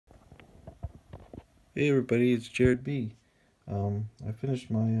Hey everybody, it's Jared B. I finished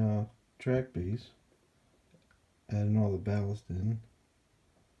my track base, adding all the ballast in.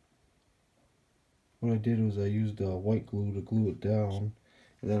 What I did was I used white glue to glue it down,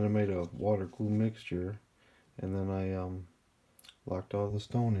 and then I made a water glue mixture, and then I locked all the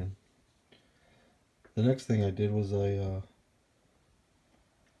stone in. The next thing I did was I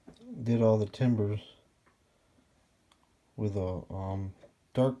did all the timbers with a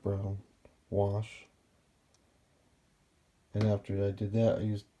dark brown wash, and after I did that I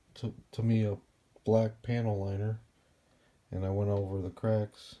used to me a black panel liner, and I went over the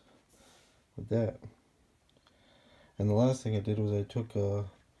cracks with that. And the last thing I did was I took a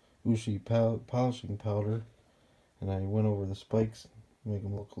Ushi polishing powder and I went over the spikes, make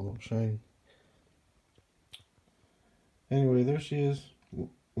them look a little shiny. Anyway, there she is.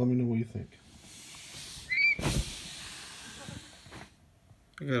 Let me know what you think.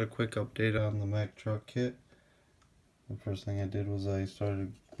 I got a quick update on the Mack truck kit. The first thing I did was I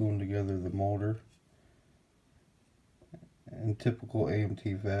started gluing together the motor. In typical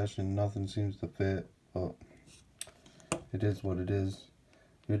AMT fashion, nothing seems to fit, but it is what it is.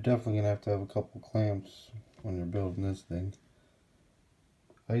 You're definitely going to have a couple clamps when you're building this thing.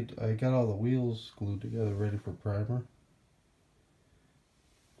 I got all the wheels glued together ready for primer.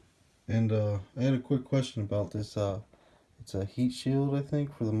 And I had a quick question about this. It's a heat shield, I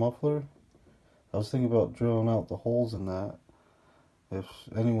think, for the muffler. I was thinking about drilling out the holes in that. If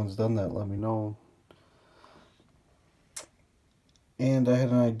anyone's done that, let me know. And I had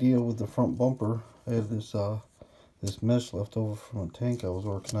an idea with the front bumper. I had this mesh left over from a tank I was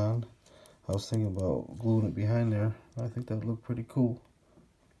working on. I was thinking about gluing it behind there. I think that would look pretty cool.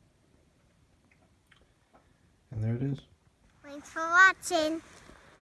 And there it is. Thanks for watching.